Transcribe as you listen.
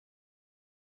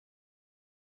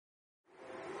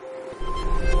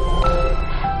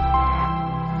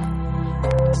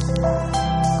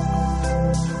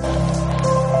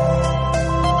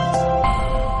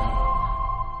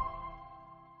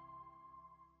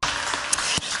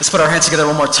Let's put our hands together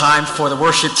one more time for the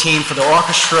worship team, for the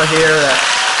orchestra here.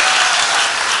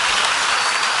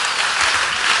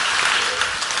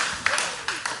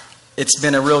 It's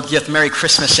been a real gift. Merry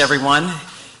Christmas, everyone.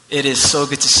 It is so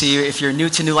good to see you. If you're new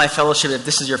to New Life Fellowship, if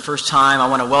this is your first time, I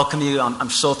want to welcome you.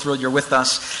 I'm so thrilled you're with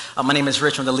us. My name is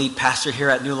Rich. I'm the lead pastor here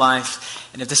at New Life.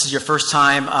 And if this is your first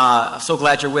time, I'm so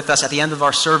glad you're with us. At the end of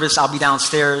our service, I'll be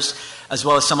downstairs, as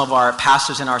well as some of our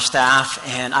pastors and our staff.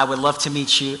 And I would love to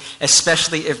meet you,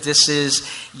 especially if this is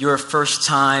your first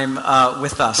time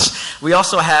with us. We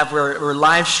also have, we're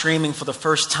live streaming for the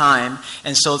first time.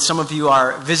 And so some of you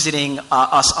are visiting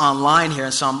us online here.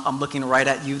 And so I'm looking right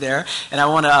at you there. And I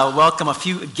want to welcome a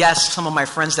few guests, some of my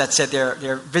friends that said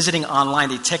they're visiting online.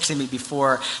 They texted me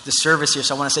before the service here.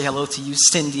 So I want to say hello to you,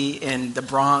 Cindy in the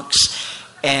Bronx,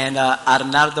 and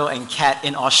Arenado and Kat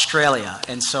in Australia.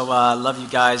 And so love you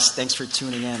guys. Thanks for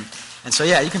tuning in. And so,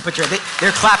 yeah, you can put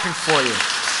they're clapping for you.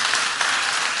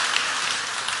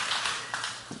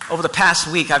 Over the past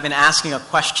week, I've been asking a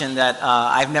question that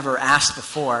I've never asked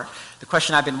before. The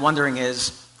question I've been wondering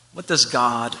is, what does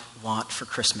God want for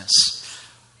Christmas?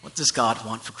 What does God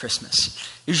want for Christmas?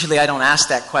 Usually I don't ask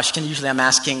that question. Usually I'm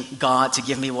asking God to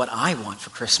give me what I want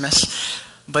for Christmas.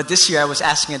 But this year I was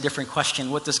asking a different question.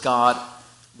 What does God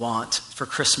want for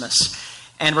Christmas?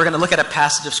 And we're going to look at a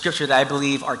passage of Scripture that I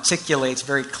believe articulates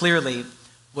very clearly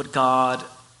what God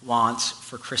wants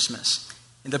for Christmas.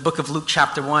 In the book of Luke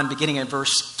chapter 1, beginning in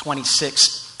verse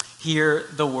 26, hear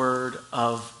the word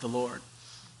of the Lord.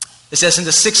 It says, in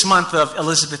the 6th month of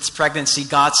Elizabeth's pregnancy,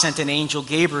 God sent an angel,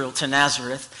 Gabriel, to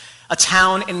Nazareth, a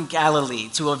town in Galilee,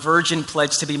 to a virgin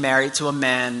pledged to be married to a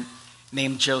man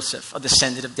named Joseph, a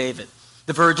descendant of David.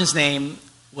 The virgin's name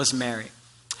was Mary.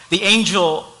 The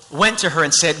angel went to her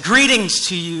and said, "Greetings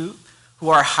to you who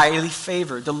are highly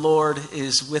favored. The Lord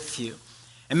is with you."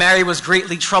 And Mary was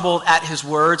greatly troubled at his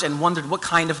words and wondered what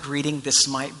kind of greeting this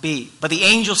might be. But the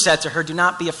angel said to her, "Do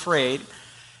not be afraid.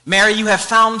 Mary, you have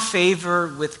found favor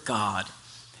with God.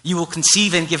 You will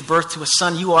conceive and give birth to a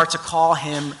son. You are to call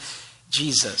him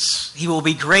Jesus. He will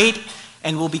be great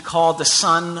and will be called the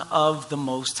Son of the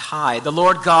Most High. The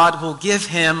Lord God will give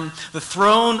him the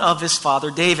throne of his father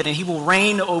David, and he will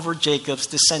reign over Jacob's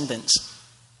descendants."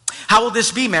 "How will this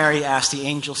be," Mary asked the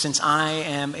angel, "since I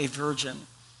am a virgin?"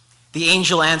 The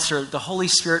angel answered, "The Holy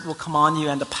Spirit will come on you,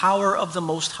 and the power of the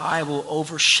Most High will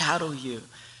overshadow you.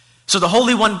 So the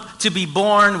Holy One to be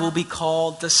born will be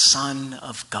called the Son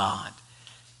of God.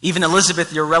 Even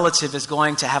Elizabeth, your relative, is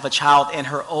going to have a child in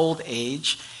her old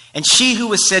age, and she who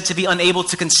was said to be unable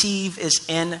to conceive is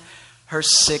in her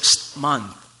 6th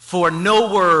month. For no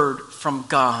word from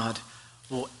God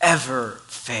will ever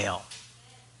fail."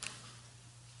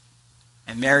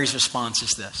 And Mary's response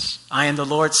is this: "I am the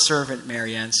Lord's servant,"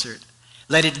 Mary answered.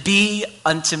 "Let it be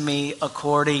unto me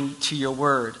according to your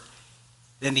word."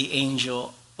 Then the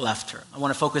angel left her. I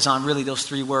want to focus on really those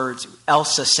 3 words.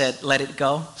 Elsa said, "Let it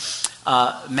go."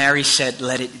 Mary said,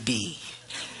 "Let it be."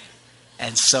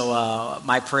 And so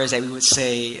my prayer is that we would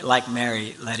say, like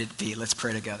Mary, "Let it be." Let's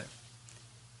pray together.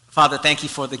 Father, thank you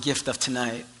for the gift of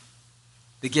tonight,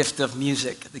 the gift of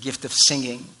music, the gift of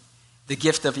singing, the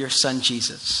gift of your Son,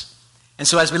 Jesus. And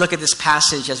so as we look at this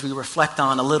passage, as we reflect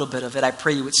on a little bit of it, I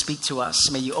pray you would speak to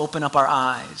us. May you open up our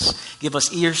eyes, give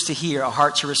us ears to hear, a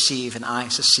heart to receive, and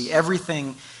eyes to see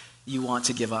everything you want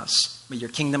to give us. May your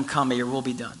kingdom come, may your will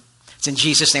be done. It's in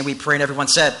Jesus' name we pray, and everyone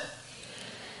said,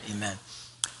 Amen.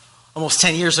 Almost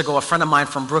 10 years ago, a friend of mine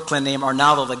from Brooklyn named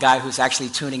Arnaldo, the guy who's actually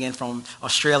tuning in from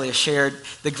Australia, shared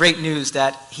the great news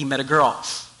that he met a girl.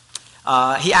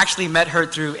 He actually met her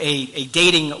through a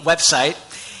dating website.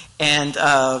 And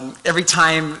every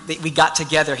time that we got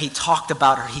together, he talked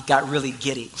about her. He got really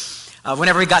giddy.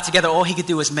 Whenever we got together, all he could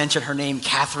do was mention her name,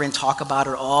 Catherine, talk about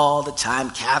her all the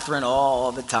time, Catherine,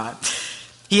 all the time.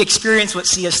 He experienced what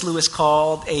C.S. Lewis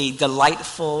called a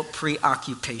delightful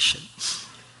preoccupation.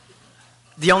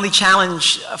 The only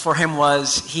challenge for him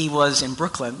was he was in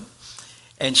Brooklyn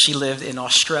and she lived in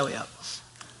Australia.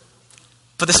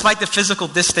 But despite the physical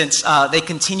distance, they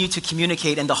continued to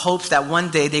communicate in the hopes that one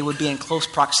day they would be in close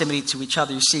proximity to each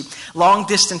other. You see,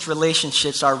 long-distance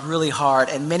relationships are really hard,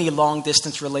 and many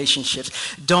long-distance relationships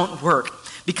don't work.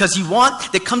 Because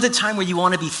there comes a time where you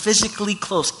want to be physically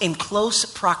close, in close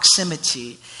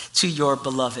proximity to your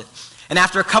beloved. And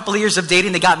after a couple of years of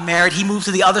dating, they got married. He moved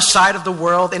to the other side of the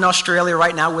world in Australia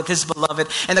right now with his beloved.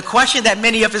 And the question that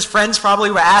many of his friends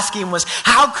probably were asking was,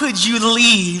 how could you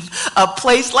leave a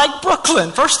place like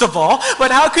Brooklyn, first of all, but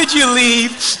how could you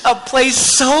leave a place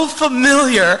so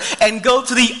familiar and go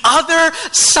to the other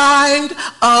side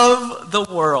of the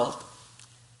world?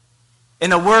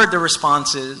 In a word, the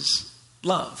response is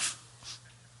love.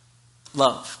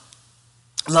 love.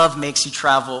 Love makes you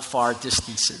travel far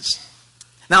distances.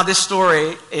 Now, this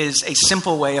story is a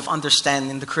simple way of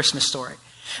understanding the Christmas story.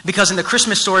 Because in the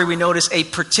Christmas story, we notice a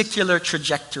particular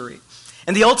trajectory.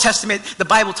 In the Old Testament, the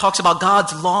Bible talks about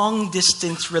God's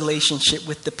long-distance relationship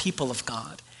with the people of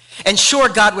God. And sure,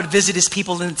 God would visit his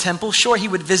people in the temple. Sure, he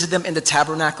would visit them in the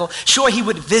tabernacle. Sure, he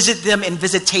would visit them in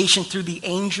visitation through the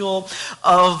angel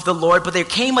of the Lord. But there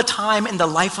came a time in the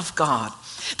life of God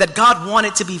that God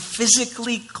wanted to be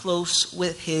physically close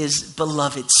with his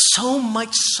beloved. So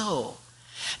much so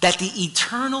that the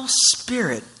eternal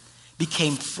Spirit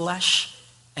became flesh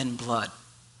and blood.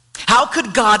 How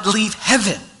could God leave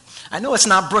heaven? I know it's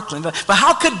not Brooklyn, but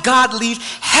how could God leave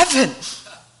heaven?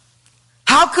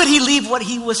 How could he leave what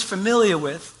he was familiar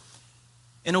with?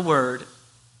 In a word,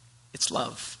 it's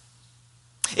love.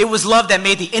 It was love that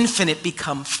made the infinite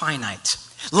become finite.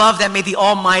 Love that made the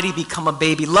almighty become a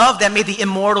baby. Love that made the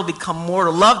immortal become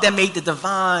mortal. Love that made the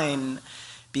divine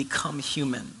become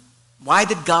human. Why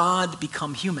did God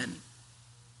become human?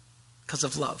 Because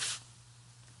of love.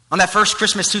 On that first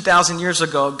Christmas 2,000 years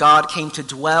ago, God came to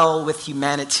dwell with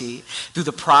humanity through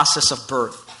the process of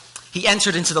birth. He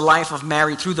entered into the life of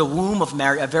Mary through the womb of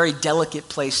Mary, a very delicate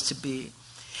place to be.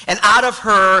 And out of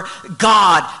her,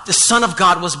 God, the Son of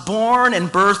God, was born and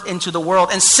birthed into the world.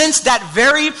 And since that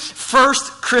very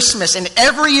first Christmas, and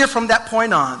every year from that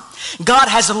point on, God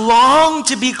has longed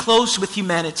to be close with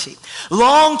humanity.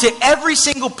 Longed to every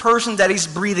single person that he's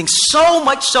breathing. So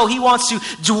much so, he wants to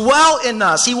dwell in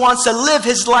us. He wants to live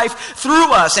his life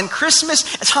through us. And Christmas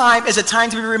time is a time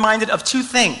to be reminded of two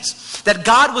things. That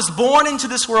God was born into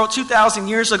this world 2,000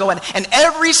 years ago. And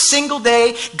every single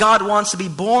day, God wants to be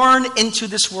born into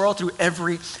this world through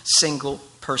every single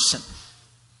person.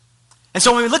 And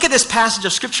so when we look at this passage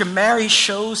of Scripture, Mary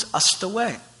shows us the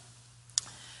way.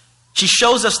 She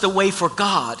shows us the way for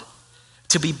God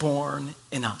to be born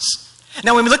in us.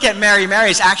 Now, when we look at Mary, Mary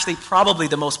is actually probably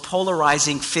the most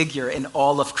polarizing figure in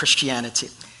all of Christianity.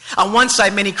 On one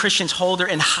side, many Christians hold her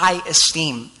in high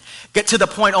esteem. Get to the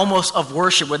point almost of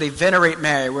worship where they venerate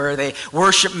Mary, where they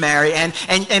worship Mary. And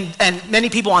many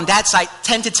people on that side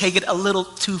tend to take it a little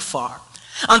too far.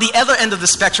 On the other end of the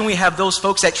spectrum, we have those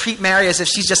folks that treat Mary as if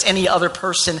she's just any other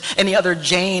person, any other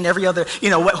Jane, every other,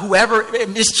 whoever,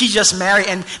 she's just Mary,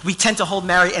 and we tend to hold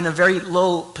Mary in a very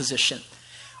low position.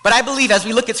 But I believe as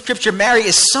we look at Scripture, Mary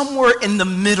is somewhere in the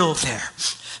middle there.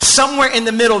 Somewhere in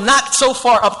the middle, not so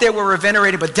far up there where we're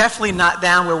venerating, but definitely not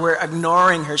down where we're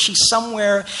ignoring her. She's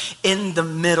somewhere in the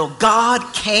middle.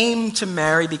 God came to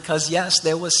Mary because, yes,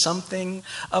 there was something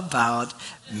about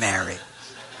Mary.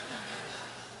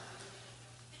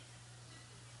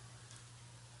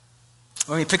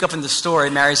 When we pick up in the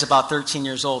story, Mary's about 13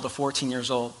 years old or 14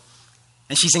 years old.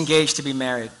 And she's engaged to be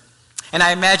married. And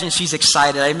I imagine she's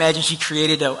excited. I imagine she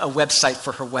created a website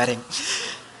for her wedding.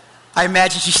 I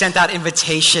imagine she sent out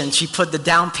invitations. She put the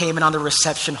down payment on the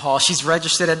reception hall. She's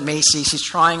registered at Macy's. She's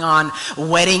trying on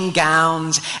wedding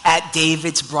gowns at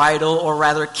David's bridal, or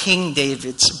rather King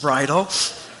David's bridal.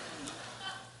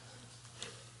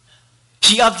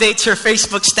 She updates her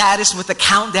Facebook status with a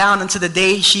countdown until the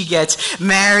day she gets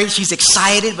married. She's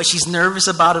excited, but she's nervous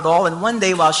about it all. And one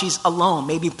day while she's alone,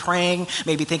 maybe praying,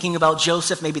 maybe thinking about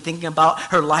Joseph, maybe thinking about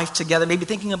her life together, maybe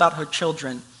thinking about her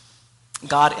children,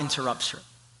 God interrupts her.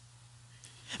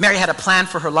 Mary had a plan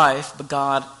for her life, but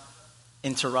God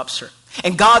interrupts her.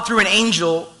 And God, through an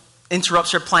angel,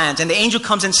 interrupts her plans. And the angel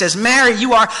comes and says, Mary,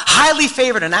 you are highly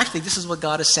favored. And actually, this is what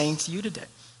God is saying to you today.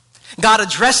 God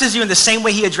addresses you in the same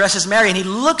way he addresses Mary, and he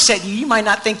looks at you. You might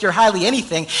not think you're highly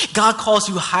anything. God calls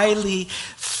you highly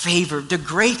favored. The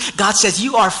great, God says,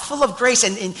 you are full of grace,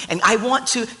 and I want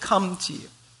to come to you.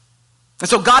 And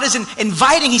so God is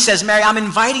inviting, he says, Mary, I'm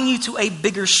inviting you to a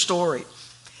bigger story.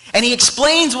 And he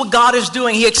explains what God is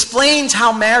doing. He explains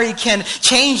how Mary can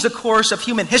change the course of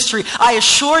human history. I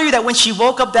assure you that when she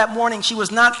woke up that morning, she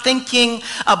was not thinking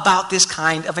about this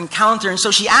kind of encounter. And so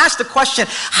she asked the question,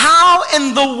 how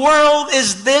in the world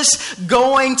is this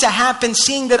going to happen,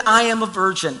 seeing that I am a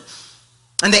virgin?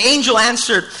 And the angel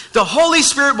answered, the Holy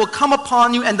Spirit will come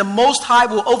upon you and the Most High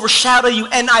will overshadow you.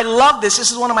 And I love this.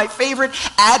 This is one of my favorite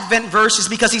Advent verses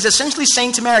because he's essentially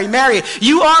saying to Mary, Mary,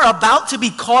 you are about to be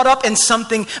caught up in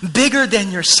something bigger than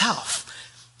yourself.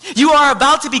 You are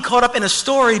about to be caught up in a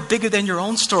story bigger than your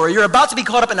own story. You're about to be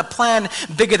caught up in a plan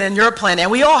bigger than your plan. And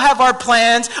we all have our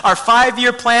plans, our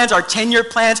 5-year plans, our 10-year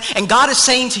plans. And God is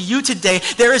saying to you today,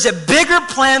 there is a bigger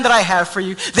plan that I have for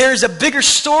you. There is a bigger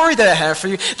story that I have for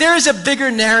you. There is a bigger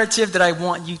narrative that I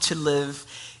want you to live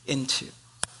into.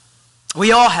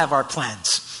 We all have our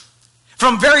plans.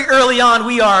 From very early on,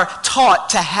 we are taught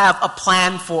to have a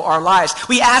plan for our lives.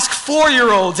 We ask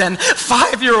 4-year-olds and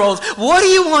 5-year-olds, what do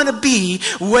you want to be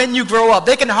when you grow up?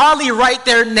 They can hardly write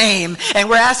their name, and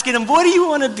we're asking them, what do you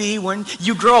want to be when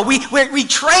you grow up? We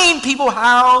train people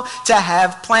how to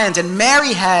have plans, and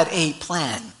Mary had a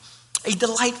plan, a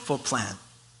delightful plan.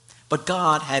 But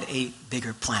God had a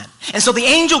bigger plan. And so the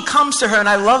angel comes to her, and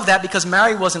I love that because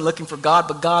Mary wasn't looking for God,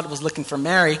 but God was looking for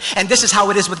Mary. And this is how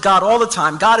it is with God all the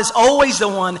time. God is always the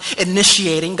one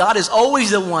initiating. God is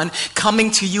always the one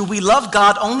coming to you. We love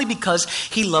God only because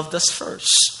he loved us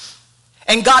first.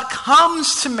 And God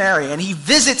comes to Mary, and he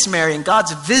visits Mary, and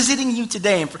God's visiting you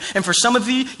today. And for some of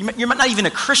you, you're not even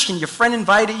a Christian. Your friend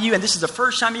invited you, and this is the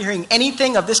first time you're hearing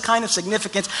anything of this kind of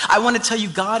significance. I want to tell you,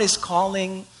 God is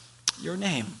calling your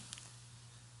name.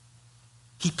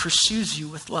 He pursues you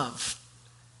with love.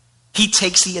 He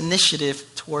takes the initiative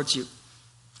towards you.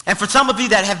 And for some of you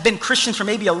that have been Christians for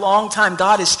maybe a long time,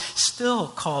 God is still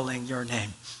calling your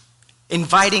name,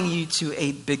 inviting you to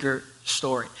a bigger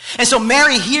story. And so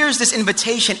Mary hears this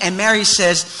invitation, and Mary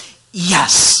says,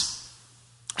 yes.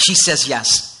 She says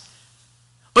yes.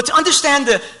 But to understand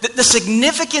the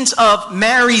significance of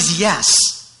Mary's yes,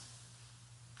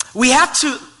 we have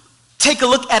to take a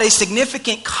look at a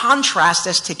significant contrast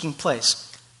that's taking place.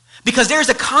 Because there's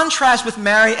a contrast with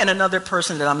Mary and another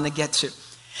person that I'm going to get to.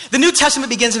 The New Testament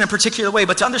begins in a particular way,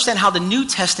 but to understand how the New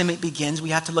Testament begins, we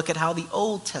have to look at how the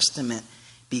Old Testament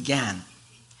began.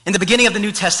 In the beginning of the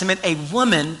New Testament, a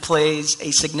woman plays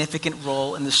a significant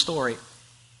role in the story.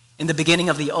 In the beginning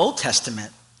of the Old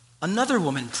Testament, another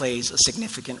woman plays a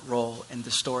significant role in the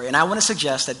story. And I want to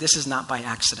suggest that this is not by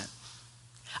accident.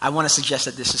 I want to suggest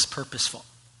that this is purposeful.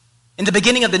 In the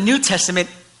beginning of the New Testament,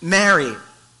 Mary,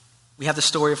 we have the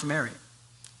story of Mary.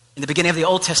 In the beginning of the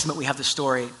Old Testament, we have the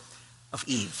story of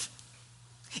Eve.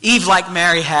 Eve, like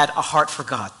Mary, had a heart for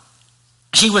God.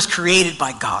 She was created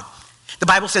by God. The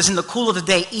Bible says in the cool of the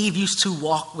day, Eve used to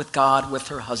walk with God with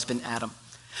her husband Adam.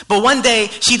 But one day,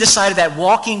 she decided that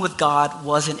walking with God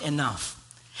wasn't enough.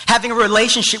 Having a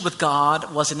relationship with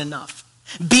God wasn't enough.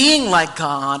 Being like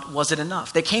God wasn't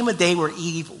enough. There came a day where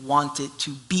Eve wanted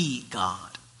to be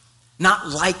God. Not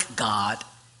like God,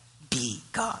 be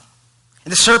God.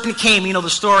 And the serpent came, you know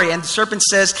the story, and the serpent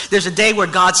says, there's a day where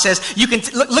God says, you can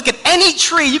look at any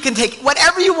tree, you can take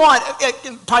whatever you want.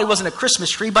 It probably wasn't a Christmas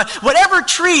tree, but whatever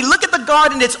tree, look at the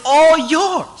garden, it's all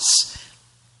yours.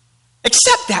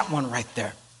 Except that one right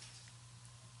there.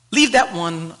 Leave that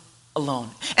one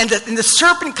alone. And the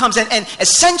serpent comes in and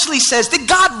essentially says, did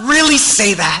God really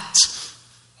say that?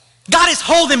 God is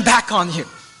holding back on you.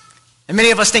 And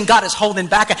many of us think God is holding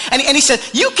back. And he said,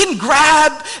 you can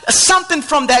grab something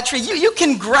from that tree. You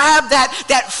can grab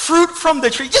that fruit from the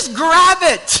tree. Just grab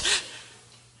it.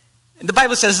 And the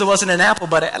Bible says it wasn't an apple,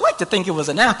 but I like to think it was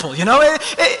an apple. You know,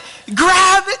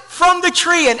 grab it from the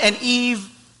tree. And Eve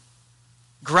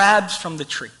grabs from the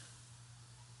tree.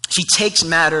 She takes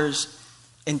matters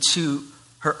into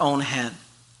her own hand.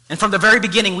 And from the very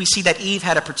beginning, we see that Eve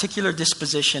had a particular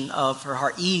disposition of her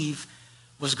heart. Eve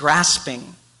was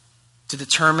grasping to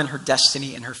determine her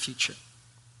destiny and her future.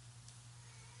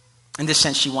 In this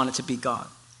sense, she wanted to be God.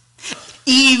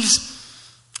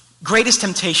 Eve's greatest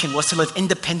temptation was to live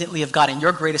independently of God. And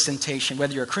your greatest temptation,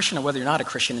 whether you're a Christian or whether you're not a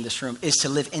Christian in this room, is to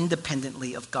live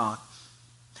independently of God.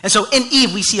 And so in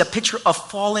Eve, we see a picture of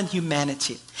fallen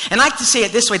humanity. And I like to say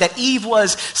it this way, that Eve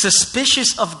was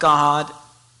suspicious of God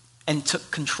and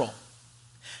took control.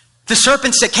 The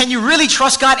serpent said, can you really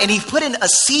trust God? And he put in a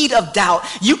seed of doubt.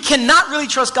 You cannot really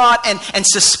trust God. And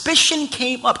suspicion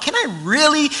came up. Can I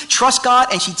really trust God?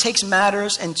 And she takes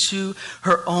matters into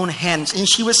her own hands. And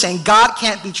she was saying, God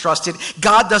can't be trusted.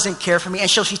 God doesn't care for me. And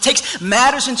so she takes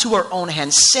matters into her own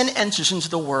hands. Sin enters into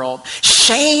the world.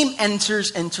 Shame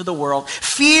enters into the world.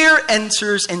 Fear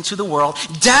enters into the world.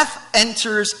 Death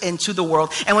enters into the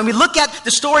world. And when we look at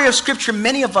the story of Scripture,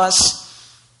 many of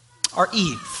us are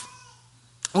Eve.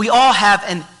 We all have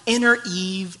an inner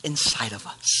Eve inside of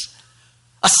us.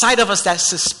 A side of us that's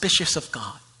suspicious of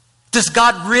God. Does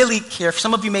God really care?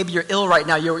 Some of you, maybe you're ill right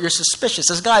now. You're suspicious.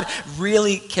 Does God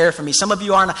really care for me? Some of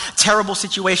you are in a terrible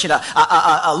situation,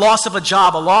 a loss of a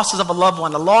job, a loss of a loved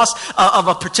one, a loss of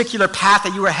a particular path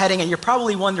that you were heading, and you're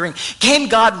probably wondering,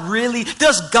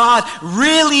 does God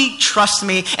really trust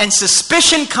me? And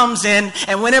suspicion comes in,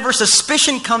 and whenever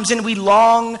suspicion comes in, we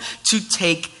long to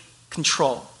take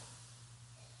control.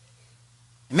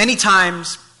 Many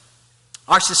times,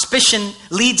 our suspicion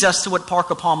leads us to what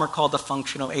Parker Palmer called the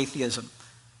functional atheism.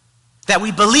 That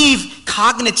we believe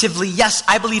cognitively, yes,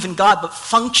 I believe in God, but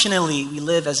functionally we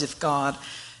live as if God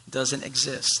doesn't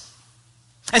exist.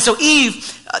 And so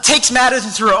Eve takes matters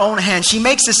into her own hands. She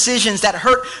makes decisions that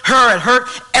hurt her and hurt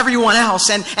everyone else.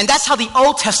 And that's how the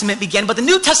Old Testament began. But the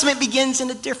New Testament begins in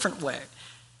a different way.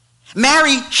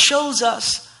 Mary shows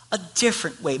us a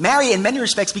different way. Mary, in many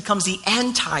respects, becomes the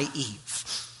anti-Eve.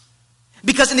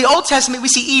 Because in the Old Testament, we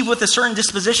see Eve with a certain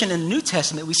disposition. In the New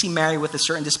Testament, we see Mary with a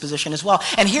certain disposition as well.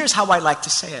 And here's how I like to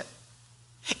say it.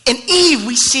 In Eve,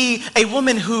 we see a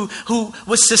woman who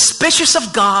was suspicious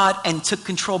of God and took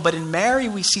control. But in Mary,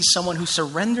 we see someone who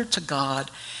surrendered to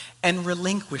God and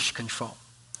relinquished control.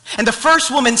 And the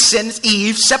first woman sinned,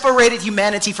 Eve, separated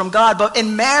humanity from God. But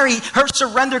in Mary, her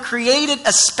surrender created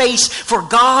a space for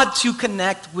God to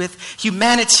connect with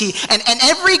humanity. And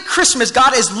every Christmas,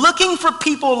 God is looking for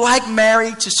people like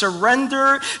Mary to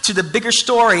surrender to the bigger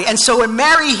story. And so when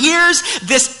Mary hears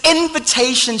this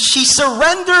invitation, she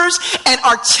surrenders and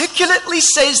articulately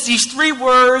says these three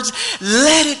words,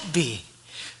 "Let it be."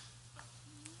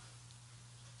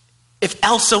 If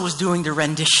Elsa was doing the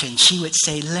rendition, she would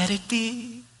say, "Let it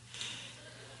be.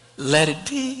 Let it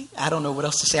be." I don't know what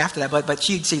else to say after that, but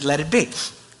she'd say, "Let it be.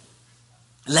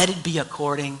 Let it be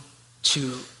according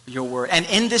to your word." And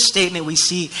in this statement, we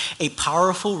see a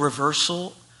powerful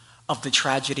reversal of the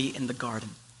tragedy in the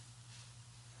garden.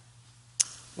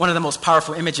 One of the most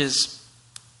powerful images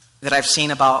that I've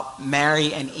seen about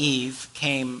Mary and Eve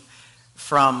came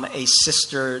from a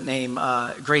sister named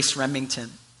Grace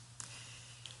Remington.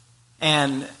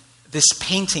 And this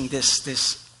painting, this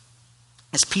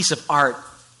piece of art,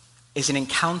 is an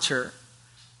encounter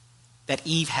that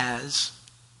Eve has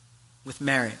with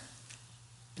Mary.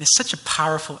 And it's such a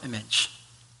powerful image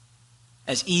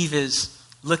as Eve is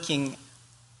looking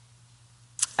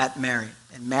at Mary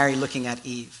and Mary looking at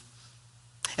Eve.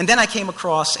 And then I came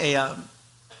across a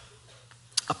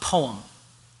poem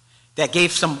that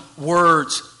gave some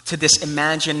words to this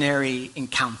imaginary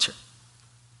encounter.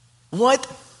 What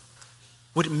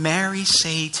would Mary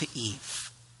say to Eve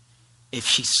if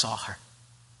she saw her?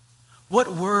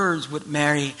 What words would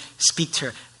Mary speak to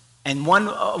her? And one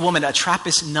woman, a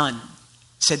Trappist nun,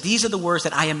 said, "These are the words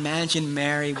that I imagine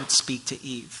Mary would speak to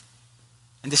Eve."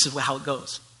 And this is how it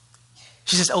goes.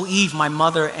 She says, "Oh, Eve, my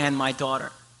mother and my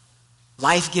daughter,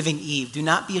 life-giving Eve, do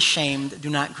not be ashamed, do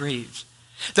not grieve.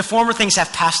 The former things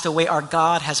have passed away. Our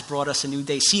God has brought us a new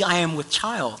day. See, I am with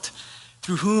child,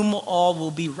 through whom all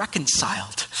will be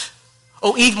reconciled.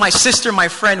 Oh, Eve, my sister, my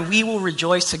friend, we will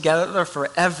rejoice together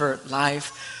forever,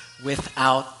 life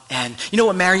without end." You know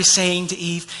what Mary's saying to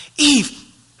Eve? "Eve,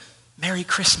 Merry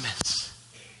Christmas.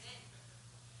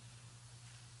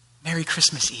 Merry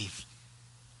Christmas, Eve.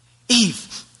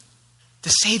 Eve,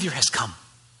 the Savior has come.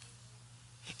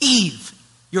 Eve,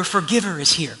 your forgiver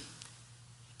is here.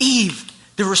 Eve,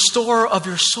 the restorer of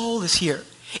your soul is here.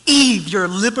 Eve, your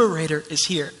liberator is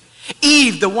here.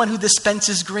 Eve, the one who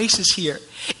dispenses grace is here.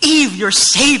 Eve, your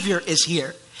Savior is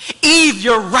here. Eve,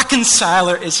 your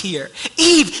reconciler is here.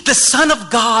 Eve, the Son of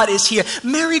God is here.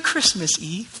 Merry Christmas,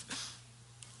 Eve."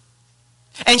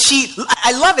 And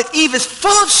I love it. Eve is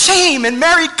full of shame, and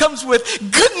Mary comes with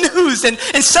good news. And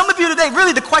some of you today,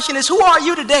 really the question is, who are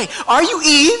you today? Are you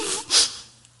Eve?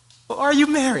 Or are you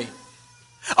Mary?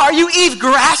 Are you Eve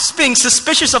grasping,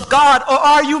 suspicious of God? Or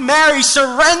are you Mary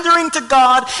surrendering to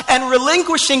God and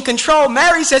relinquishing control?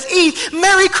 Mary says, "Eve,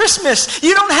 Merry Christmas.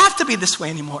 You don't have to be this way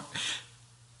anymore.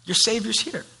 Your Savior's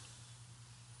here.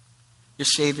 Your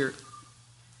Savior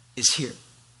is here."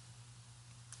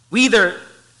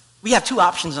 We have two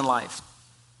options in life: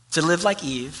 to live like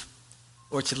Eve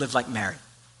or to live like Mary.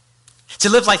 To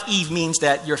live like Eve means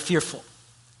that you're fearful,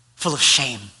 full of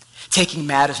shame, taking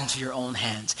matters into your own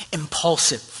hands,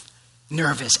 impulsive,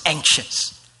 nervous,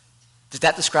 anxious. Does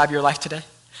that describe your life today?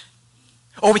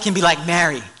 Or we can be like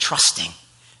Mary, trusting,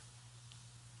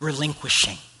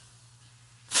 relinquishing,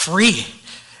 free,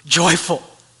 joyful,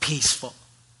 peaceful,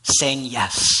 saying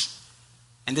yes.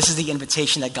 And this is the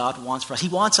invitation that God wants for us. He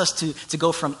wants us to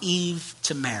go from Eve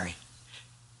to Mary.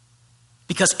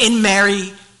 Because in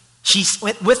Mary,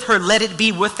 with her "let it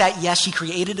be," with that yes, she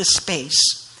created a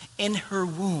space in her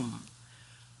womb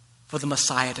for the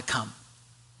Messiah to come.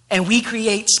 And we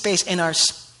create space in our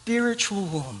spiritual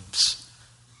wombs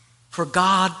for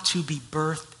God to be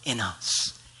birthed in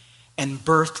us and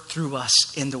birthed through us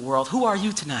in the world. Who are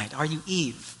you tonight? Are you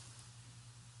Eve?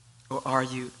 Or are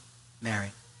you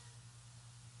Mary?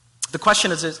 The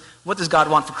question is, what does God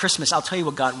want for Christmas? I'll tell you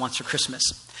what God wants for Christmas.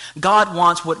 God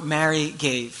wants what Mary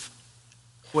gave.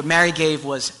 What Mary gave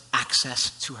was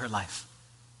access to her life.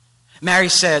 Mary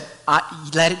said,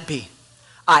 "Let it be.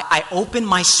 I open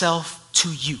myself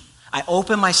to you. I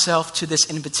open myself to this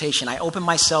invitation. I open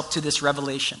myself to this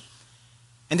revelation."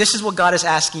 And this is what God is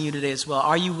asking you today as well.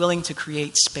 Are you willing to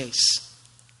create space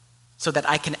so that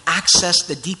I can access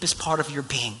the deepest part of your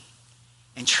being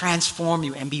and transform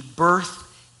you and be birthed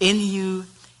in you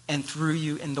and through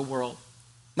you in the world.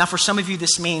 Now, for some of you,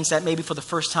 this means that maybe for the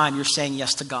first time you're saying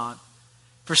yes to God.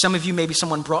 For some of you, maybe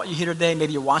someone brought you here today.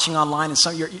 Maybe you're watching online and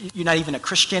you're not even a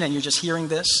Christian and you're just hearing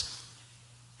this.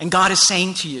 And God is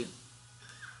saying to you,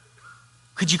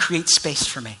 could you create space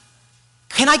for me?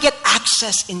 Can I get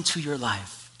access into your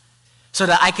life so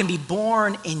that I can be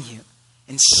born in you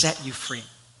and set you free?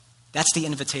 That's the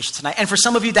invitation tonight. And for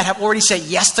some of you that have already said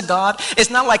yes to God, it's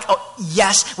not like, oh,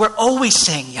 yes, we're always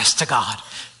saying yes to God.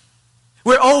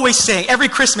 We're always saying, every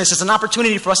Christmas is an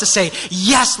opportunity for us to say,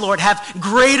 yes, Lord, have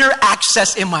greater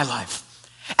access in my life.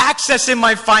 Access in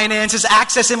my finances,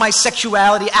 access in my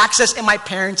sexuality, access in my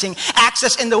parenting,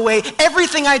 access in the way,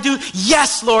 everything I do.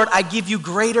 Yes, Lord, I give you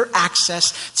greater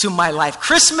access to my life.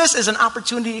 Christmas is an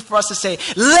opportunity for us to say,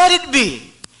 let it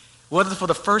be, whether for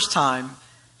the first time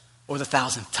or the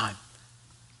 1,000th time.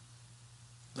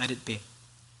 Let it be.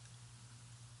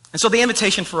 And so the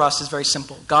invitation for us is very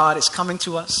simple. God is coming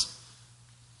to us,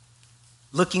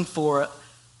 looking for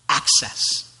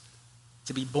access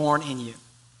to be born in you,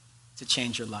 to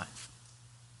change your life.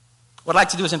 What I'd like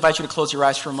to do is invite you to close your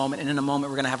eyes for a moment, and in a moment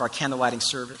we're going to have our candle lighting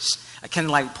service, a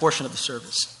candle lighting portion of the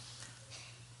service.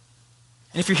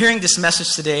 And if you're hearing this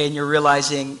message today and you're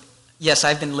realizing, yes,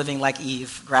 I've been living like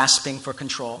Eve, grasping for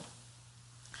control.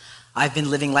 I've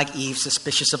been living like Eve,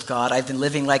 suspicious of God. I've been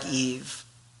living like Eve,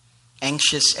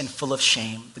 anxious and full of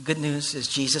shame. The good news is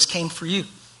Jesus came for you,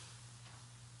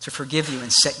 to forgive you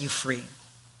and set you free.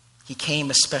 He came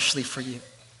especially for you.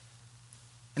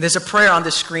 And there's a prayer on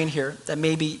the screen here that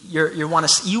maybe you want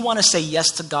to say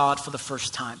yes to God for the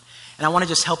first time. And I want to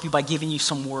just help you by giving you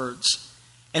some words.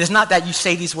 And it's not that you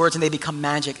say these words and they become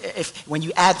magic. When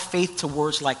you add faith to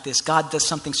words like this, God does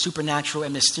something supernatural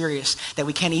and mysterious that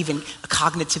we can't even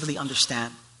cognitively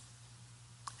understand.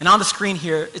 And on the screen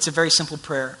here, it's a very simple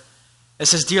prayer. It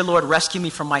says, "Dear Lord, rescue me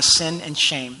from my sin and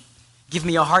shame. Give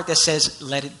me a heart that says,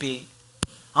 let it be.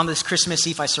 On this Christmas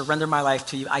Eve, I surrender my life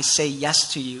to you. I say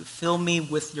yes to you. Fill me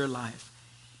with your life.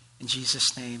 In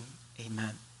Jesus' name,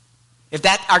 amen." If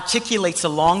that articulates the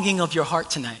longing of your heart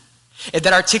tonight, if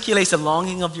that articulates the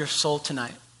longing of your soul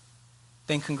tonight,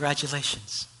 then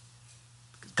congratulations.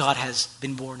 God has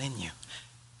been born in you.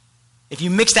 If you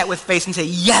mix that with faith and say,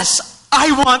 yes,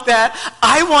 I want that.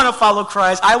 I want to follow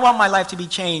Christ. I want my life to be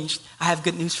changed. I have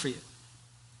good news for you.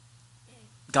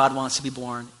 God wants to be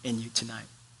born in you tonight.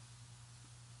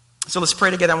 So let's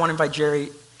pray together. I want to invite Jerry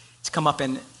to come up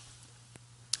and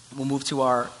we'll move to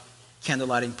our candle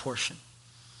lighting portion.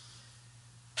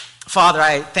 Father,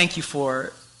 I thank you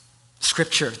for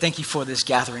Scripture. Thank you for this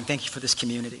gathering. Thank you for this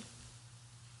community.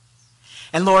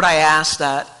 And Lord, I ask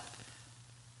that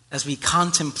as we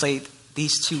contemplate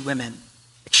these two women,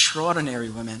 extraordinary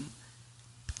women,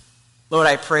 Lord,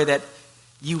 I pray that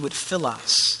you would fill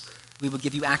us. We would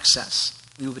give you access.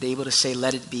 We would be able to say,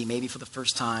 let it be, maybe for the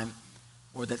first time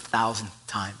or the 1,000th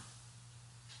time.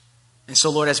 And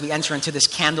so, Lord, as we enter into this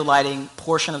candle lighting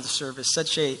portion of the service,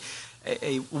 such a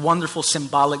wonderful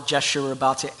symbolic gesture we're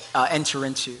about to enter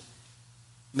into,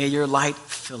 may your light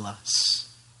fill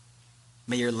us.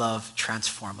 May your love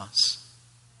transform us.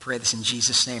 Pray this in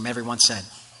Jesus' name. Everyone said,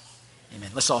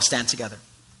 amen. Let's all stand together.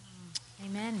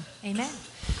 Amen. Amen.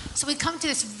 So we come to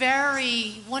this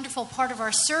very wonderful part of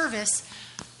our service,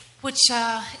 which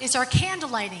is our candle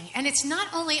lighting. And it's not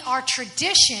only our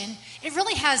tradition, it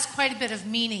really has quite a bit of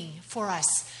meaning for us.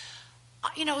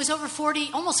 You know, it was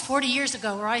almost 40 years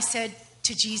ago where I said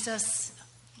to Jesus,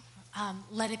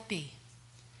 let it be.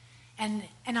 And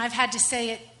I've had to say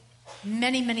it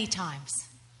many, many times.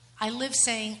 I live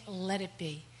saying, let it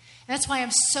be. And that's why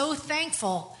I'm so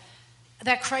thankful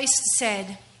that Christ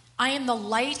said, I am the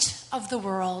light of the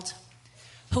world.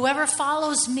 Whoever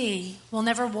follows me will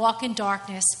never walk in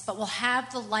darkness, but will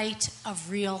have the light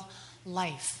of real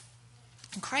life.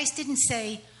 And Christ didn't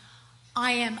say,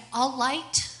 I am a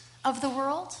light of the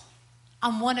world.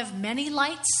 I'm one of many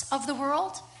lights of the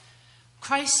world.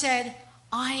 Christ said,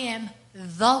 I am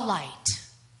the light.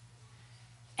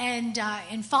 And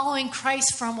in following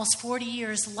Christ for almost 40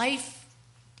 years, life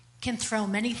can throw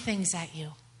many things at you.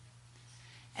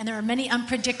 And there are many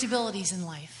unpredictabilities in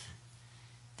life.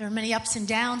 There are many ups and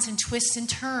downs and twists and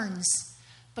turns.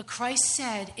 But Christ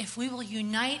said, if we will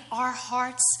unite our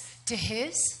hearts to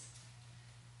His,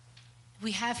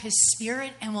 we have His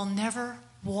Spirit and will never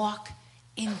walk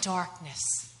in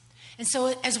darkness. And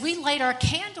so as we light our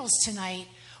candles tonight,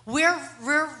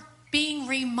 we're being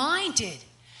reminded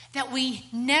that we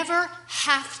never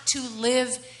have to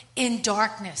live in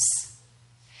darkness.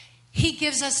 He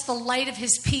gives us the light of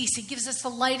His peace. He gives us the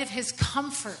light of His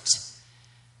comfort.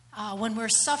 when we're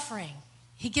suffering.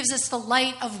 He gives us the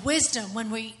light of wisdom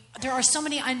when there are so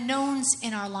many unknowns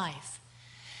in our life.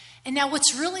 And now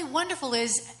what's really wonderful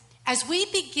is, as we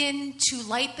begin to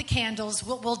light the candles,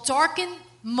 we'll darken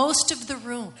most of the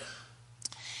room.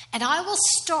 And I will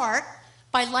start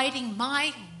by lighting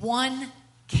my one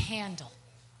candle.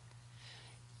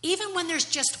 Even when there's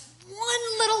just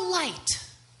one little light,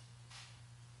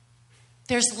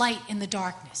 there's light in the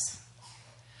darkness.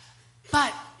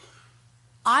 But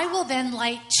I will then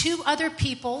light 2 other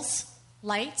people's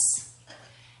lights,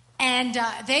 and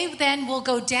they then will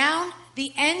go down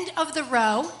the end of the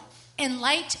row and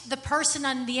light the person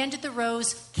on the end of the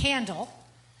row's candle.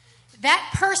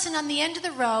 That person on the end of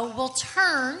the row will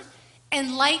turn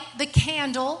and light the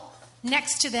candle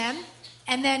next to them,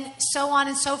 and then so on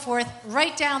and so forth,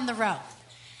 right down the row.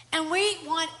 And we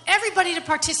want everybody to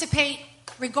participate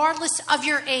regardless of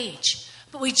your age.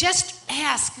 But we just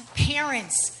ask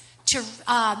parents to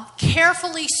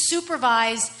carefully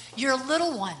supervise your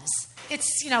little ones.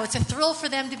 It's a thrill for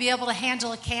them to be able to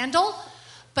handle a candle,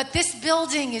 but this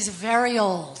building is very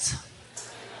old.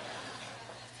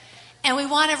 And we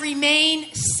want to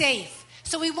remain safe.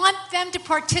 So we want them to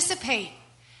participate.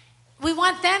 We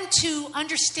want them to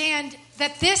understand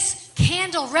that this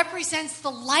candle represents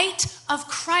the light of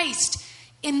Christ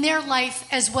in their life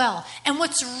as well. And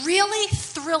what's really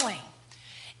thrilling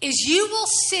is you will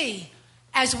see,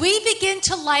 as we begin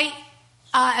to light,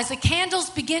 as the candles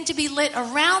begin to be lit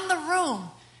around the room,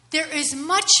 there is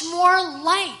much more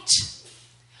light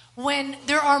when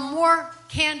there are more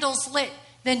candles lit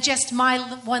than just my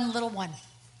one little one.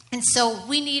 And so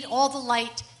we need all the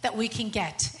light that we can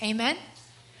get. Amen?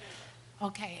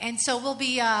 Okay, and so we'll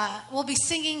be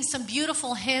singing some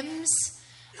beautiful hymns,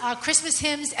 Christmas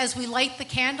hymns, as we light the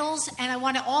candles. And I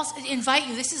want to also invite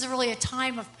you, this is really a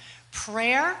time of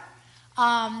prayer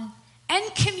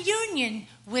and communion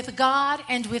with God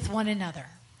and with one another.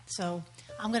 So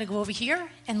I'm going to go over here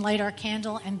and light our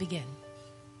candle and begin.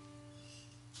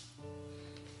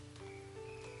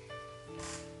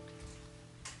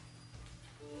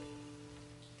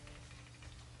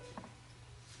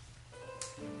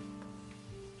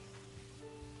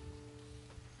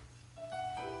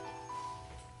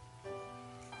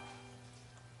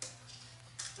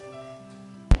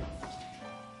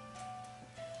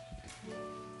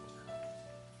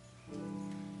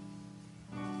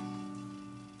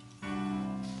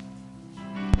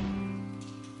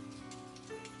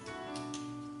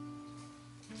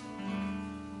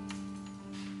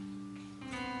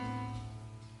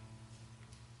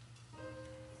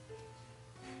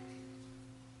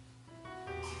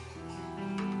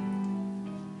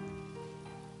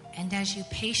 And as you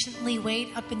patiently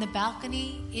wait up in the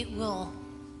balcony, it will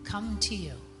come to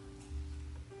you.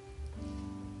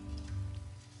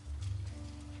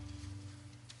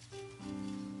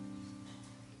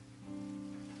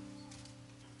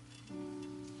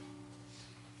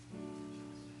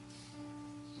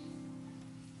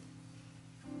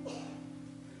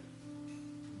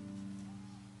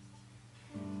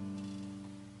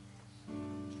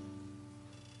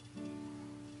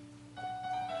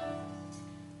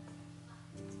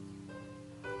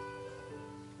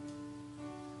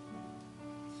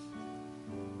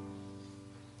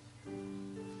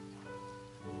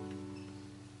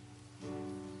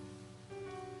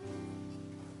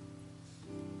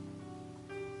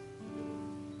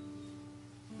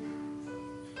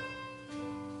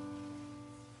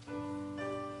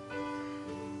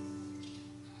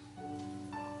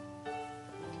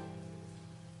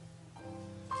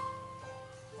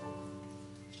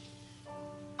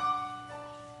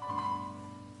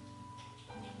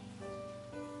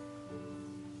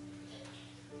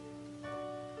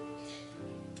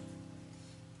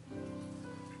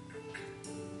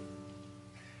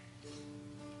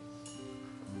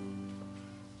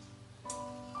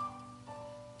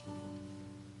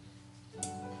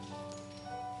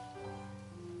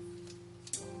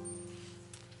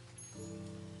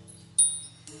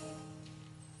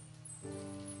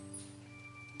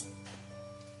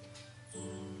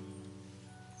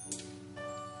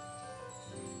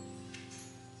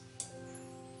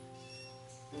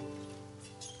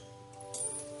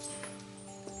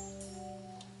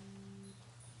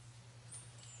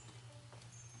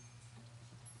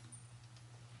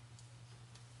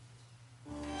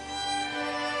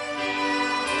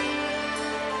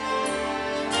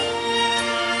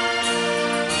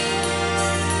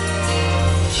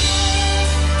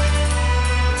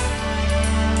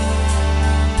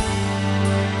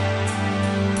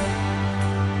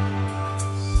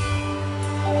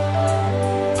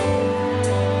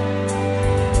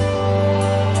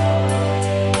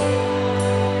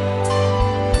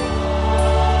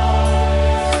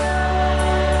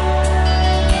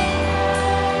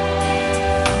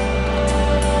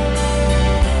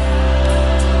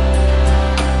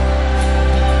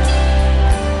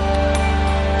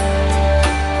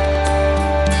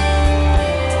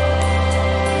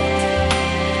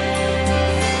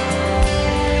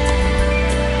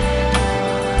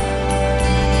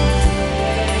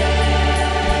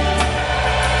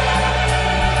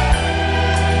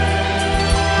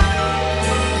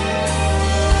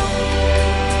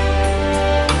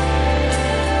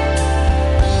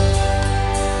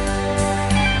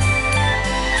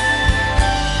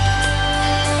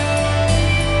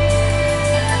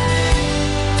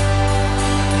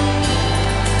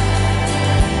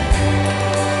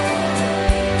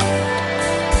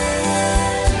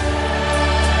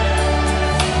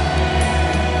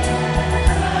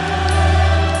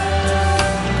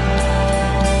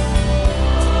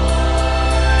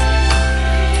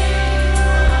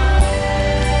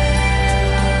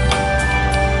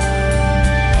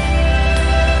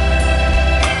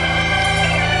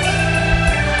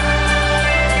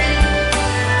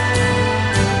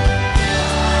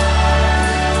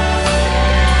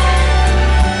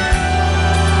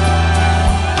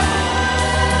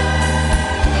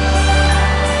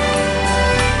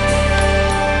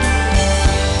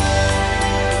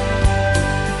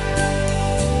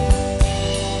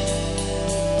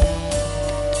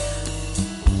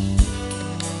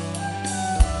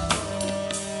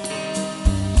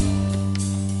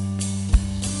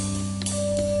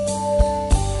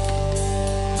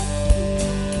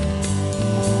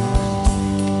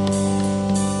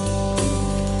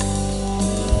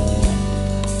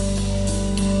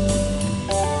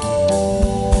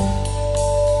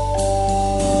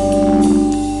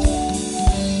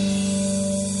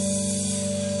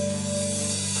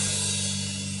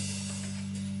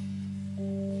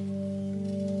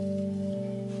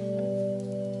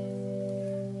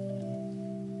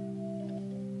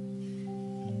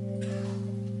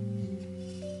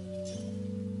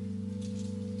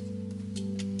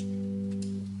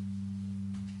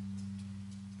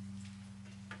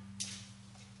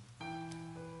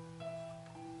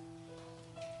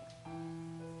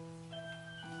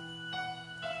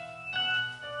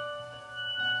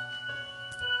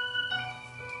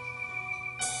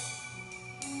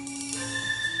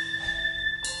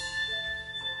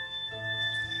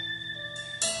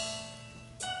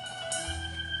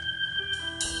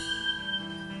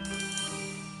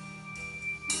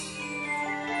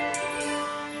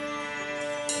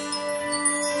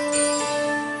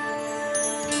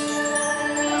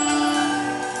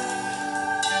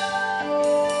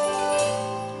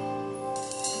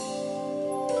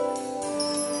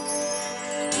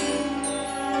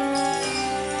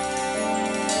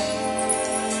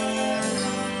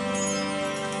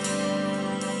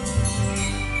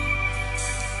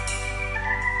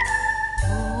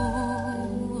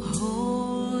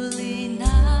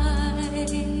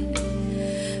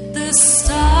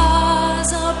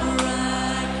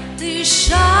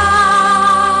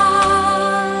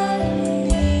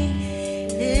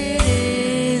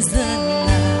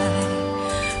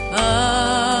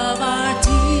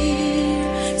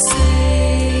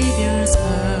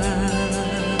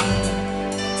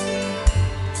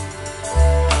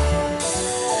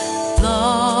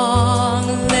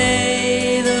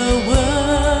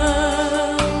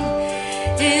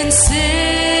 in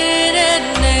sin and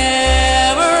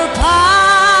never pine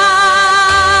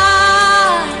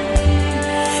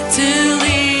till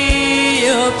He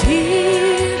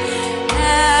appeared,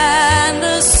 and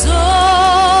the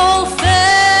soul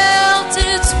felt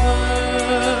its worth.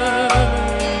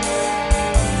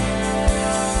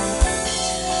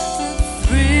 The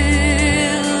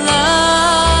thrill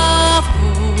of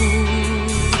hope,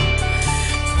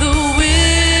 the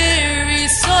weary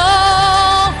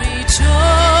soul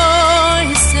rejoices,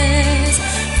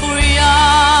 for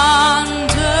yonder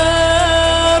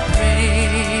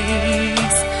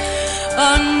breaks a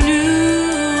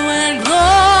new and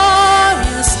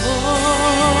glorious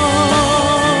morn.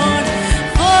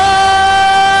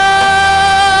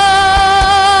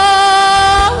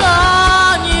 Fall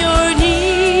on your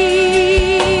knees.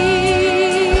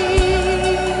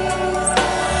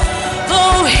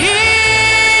 Oh, hear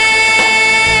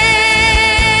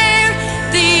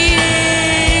the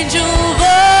angel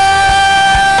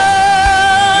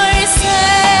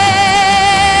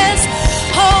voices.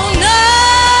 Oh,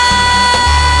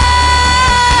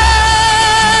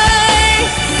 night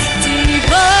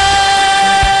divine.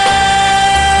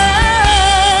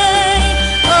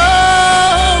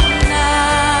 Oh,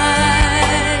 night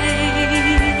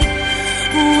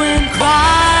when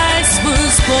Christ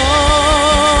was born.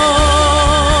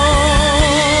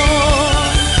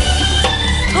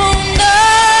 Oh,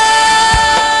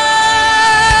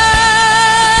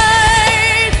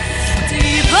 night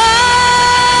divine.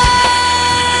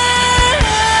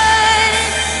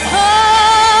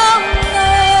 Oh,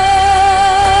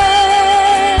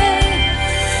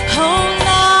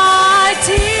 night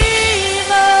divine.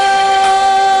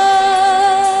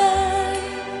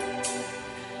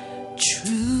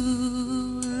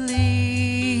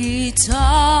 Truly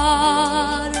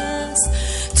taught us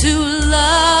to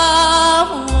love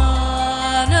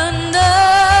one another.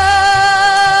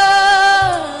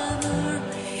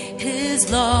 His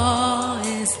law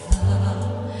is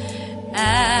love,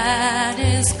 and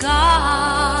His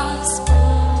gospel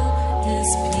is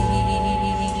peace.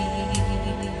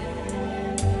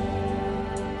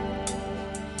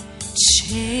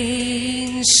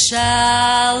 Chains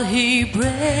shall He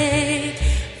break,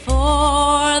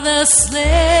 for the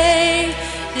slave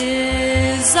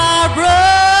is our brother,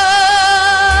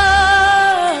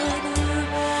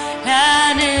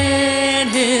 and in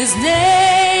His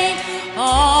name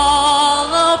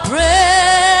all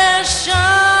oppression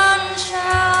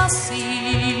shall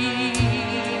cease.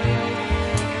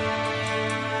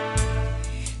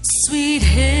 Sweet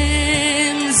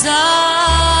hymns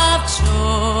of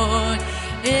joy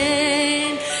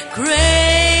in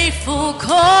grateful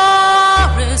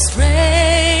chorus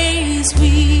raise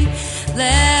we.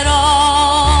 Let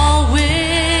all within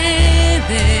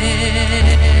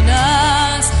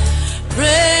us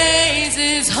praise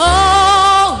His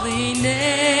holy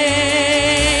name.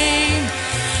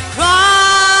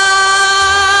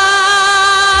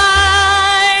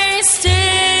 Christ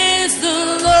is the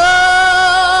Lord,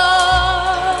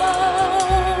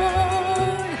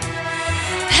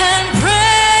 and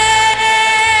praise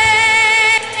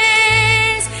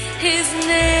His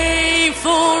name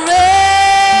forever.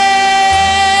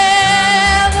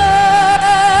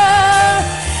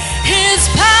 His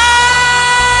power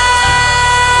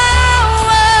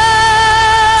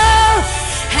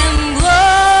and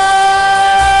glory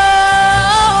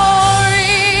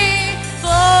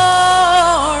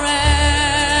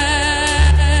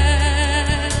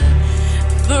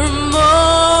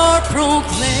forevermore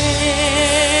proclaim.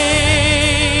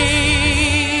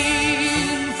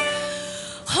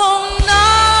 Oh,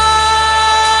 night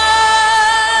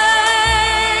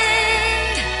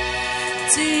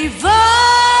divine.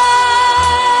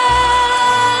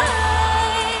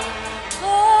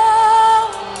 Oh,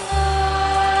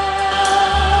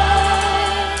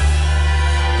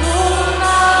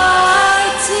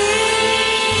 night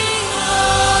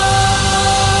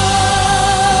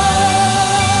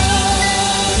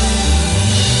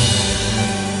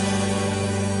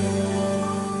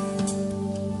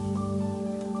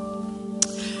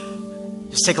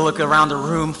Just take a look around the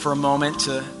room for a moment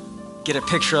to get a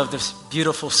picture of this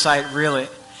beautiful sight, really.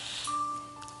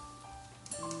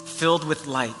 Filled with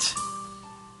light.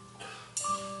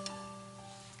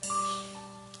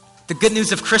 The good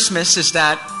news of Christmas is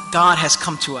that God has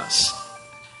come to us.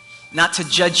 Not to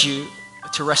judge you,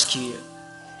 but to rescue you.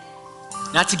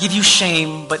 Not to give you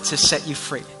shame, but to set you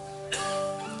free.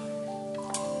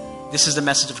 This is the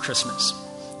message of Christmas.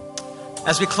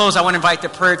 As we close, I want to invite the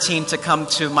prayer team to come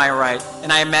to my right.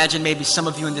 And I imagine maybe some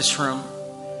of you in this room,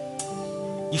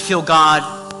 you feel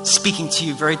God speaking to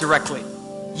you very directly.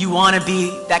 You want to be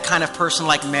that kind of person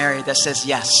like Mary that says,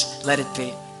 yes, let it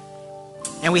be.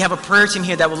 And we have a prayer team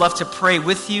here that would love to pray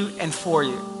with you and for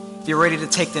you. If you're ready to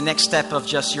take the next step of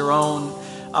just your own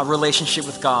relationship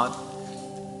with God.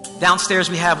 Downstairs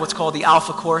we have what's called the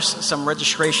Alpha Course, some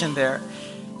registration there.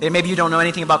 Maybe you don't know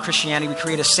anything about Christianity. We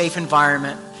create a safe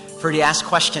environment for you to ask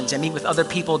questions and meet with other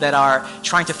people that are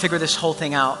trying to figure this whole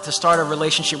thing out, to start a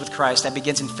relationship with Christ. That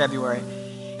begins in February.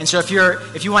 And so if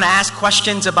you want to ask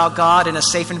questions about God in a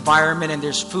safe environment, and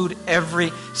there's food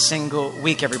every single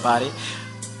week, everybody,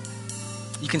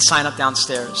 you can sign up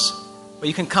downstairs. Or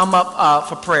you can come up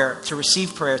for prayer, to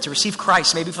receive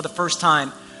Christ, maybe for the first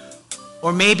time,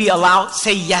 or maybe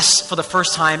say yes for the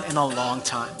first time in a long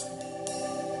time.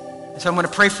 So I'm going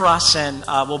to pray for us, and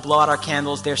we'll blow out our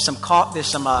candles. There's some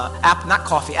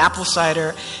apple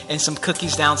cider and some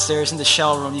cookies downstairs in the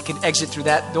shell room. You can exit through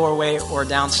that doorway or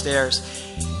downstairs.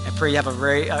 I pray you have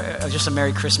just a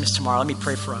Merry Christmas tomorrow. Let me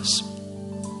pray for us.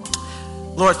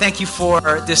 Lord, thank you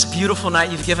for this beautiful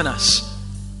night you've given us.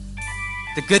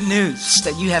 The good news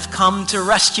that you have come to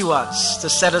rescue us, to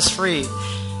set us free,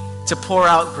 to pour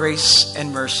out grace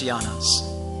and mercy on us.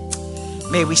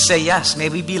 May we say yes. May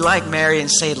we be like Mary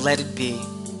and say, let it be.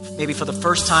 Maybe for the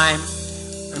first time,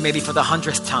 or maybe for the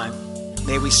 100th time.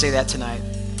 May we say that tonight.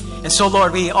 And so,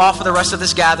 Lord, we offer the rest of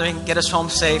this gathering. Get us home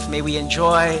safe. May we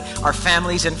enjoy our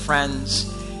families and friends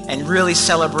and really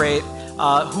celebrate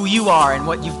who you are and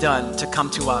what you've done to come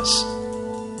to us.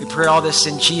 We pray all this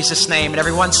in Jesus' name. And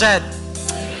everyone said,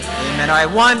 amen. All right,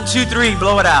 1, 2, 3,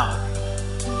 blow it out.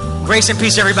 Grace and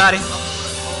peace, everybody.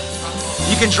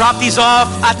 You can drop these off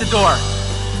at the door.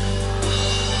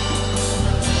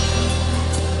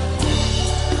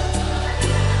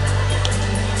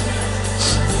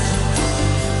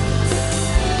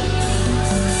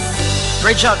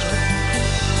 Great job.